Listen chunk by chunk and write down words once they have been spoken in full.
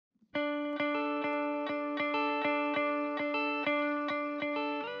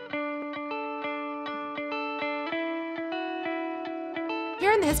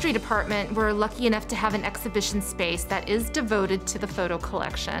in the history department, we're lucky enough to have an exhibition space that is devoted to the photo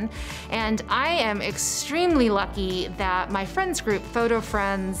collection. And I am extremely lucky that my friends group, Photo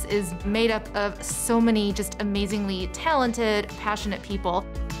Friends, is made up of so many just amazingly talented, passionate people.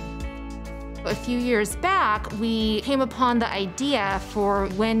 A few years back, we came upon the idea for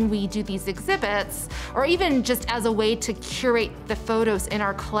when we do these exhibits, or even just as a way to curate the photos in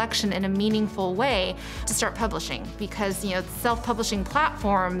our collection in a meaningful way, to start publishing. Because, self-publishing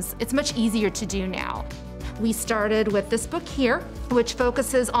platforms, it's much easier to do now. We started with this book here, which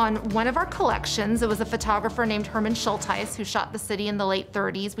focuses on one of our collections. It was a photographer named Herman Schultheis who shot the city in the late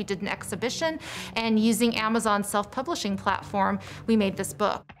 30s. We did an exhibition, and using Amazon's self-publishing platform, we made this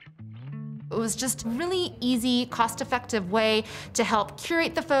book. It was just a really easy, cost-effective way to help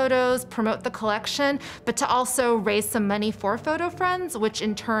curate the photos, promote the collection, but to also raise some money for Photo Friends, which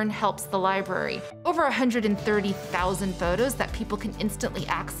in turn helps the library. Over 130,000 photos that people can instantly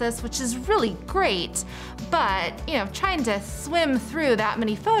access, which is really great, but trying to swim through that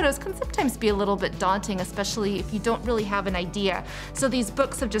many photos can sometimes be a little bit daunting, especially if you don't really have an idea. So these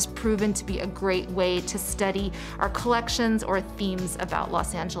books have just proven to be a great way to study our collections or themes about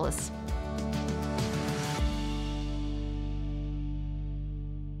Los Angeles.